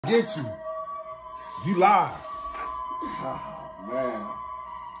Get you. You live. Oh, man.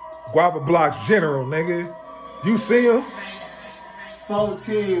 Guava Blocc General, nigga. You see him?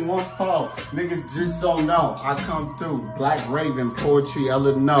 14, 1-4. Niggas just don't know. I come through. Black Raven, poetry,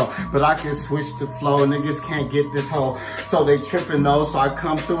 Illinois. But I can switch the flow. Niggas can't get this hoe. So they tripping though. So I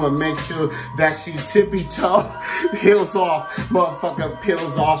come through and make sure that she tippy toe. Heels off. Motherfucker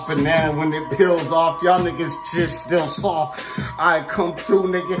pills off. Banana when it peels off. Y'all niggas just still soft. I come through,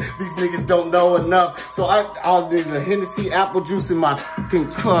 nigga. These niggas don't know enough. So I'll do the Hennessy apple juice in my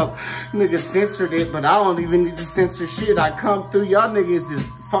fucking cup. Niggas censored it, but I don't even need to censor shit. I come through. Y'all niggas is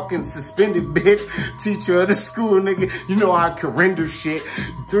fucking suspended, bitch. Teacher of the school, nigga. You know I can render shit.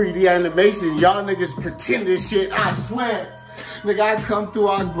 3D animation. Y'all niggas pretend this shit. I swear. Nigga, I come through,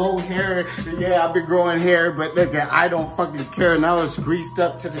 I grow hair. Yeah, I've been growing hair, but nigga, I don't fucking care. Now it's greased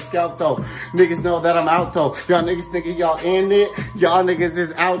up to the scalp though. Niggas know that I'm out though. Y'all niggas thinking y'all in it. Y'all niggas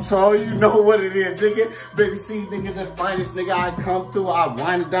is outro. You know what it is, nigga. Baby C, nigga, the finest, nigga. I come through, I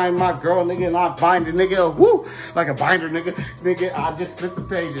wine and dine my girl, nigga, and I bind a nigga, woo, like a binder, nigga. Nigga, I just flip the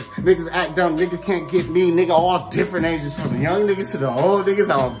pages. Niggas act dumb, niggas can't get me, nigga. All different ages, from the young niggas to the old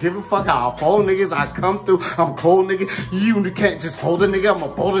niggas. I don't give a fuck how I fold niggas. I come through, I'm cold, nigga. You can't just hold a nigga, I'm a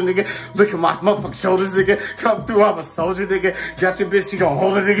bolder nigga. Look at my motherfucking shoulders, nigga. Come through, I'm a soldier, nigga. Got your bitch, she gon'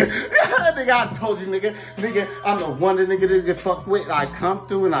 hold a nigga. Nigga, I told you, nigga. Nigga, I'm the one that nigga that get fucked with. I come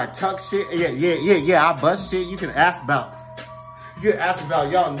through and I tuck shit. Yeah, I bust shit you can ask about. You can ask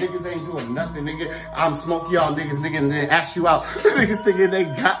about y'all niggas ain't doing nothing, nigga. I'm smoking y'all niggas, nigga, and then ask you out. Niggas thinking they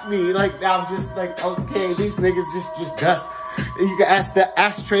got me. Like, I'm just like, okay, these niggas just dust. And you can ask the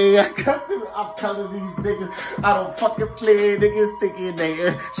ashtray. I come through, I'm telling these niggas, I don't fucking play. Niggas thinking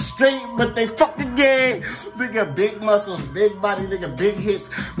they straight, but they fucking gay. Nigga, big muscles, big body, nigga, big hits.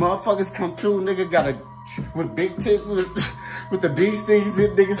 Motherfuckers come through, nigga, got a, with big tits, with the beast things,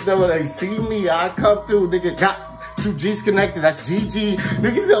 niggas know they see me. I come through, nigga, got 2 G's connected, that's GG.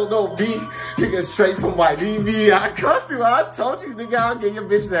 Niggas don't know me. Nigga straight from YDV. I come through, I told you, nigga, I'll get your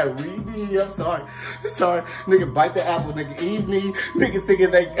bitch that weedy. I'm sorry. Nigga, bite the apple, nigga, evening. Niggas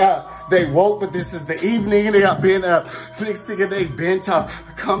thinking they woke, but this is the evening. Nigga, I been up. Niggas thinking they been tough.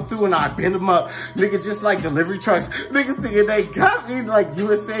 I come through and I bend them up. Nigga, just like delivery trucks. Niggas thinking they got me like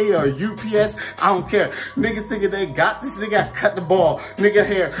USA or UPS. I don't care. Niggas thinking they got this. Nigga, I cut the ball. Nigga,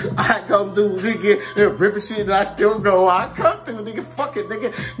 here. I come through, nigga, ripping shit and I still go. I come through, nigga, fuck it,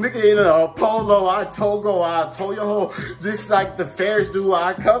 nigga. Nigga in a polo, I togo, I told your hoe, just like the fairs do.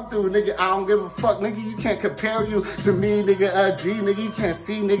 I come through, nigga, I don't give a fuck, nigga. You can't compare you to me, nigga, G, nigga. You can't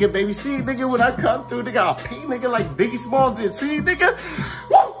see, nigga, baby C, nigga. When I come through, nigga, I'll pee, nigga, like Biggie Smalls did. See, nigga?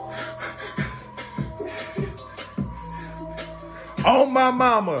 Woo! On my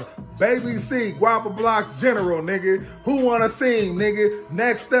mama. Baby C, Guava Blocc General, nigga. Who wanna sing, nigga?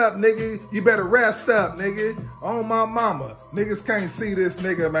 Next up, nigga, you better rest up, nigga. On my mama. Niggas can't see this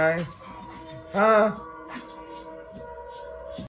nigga, man. Huh?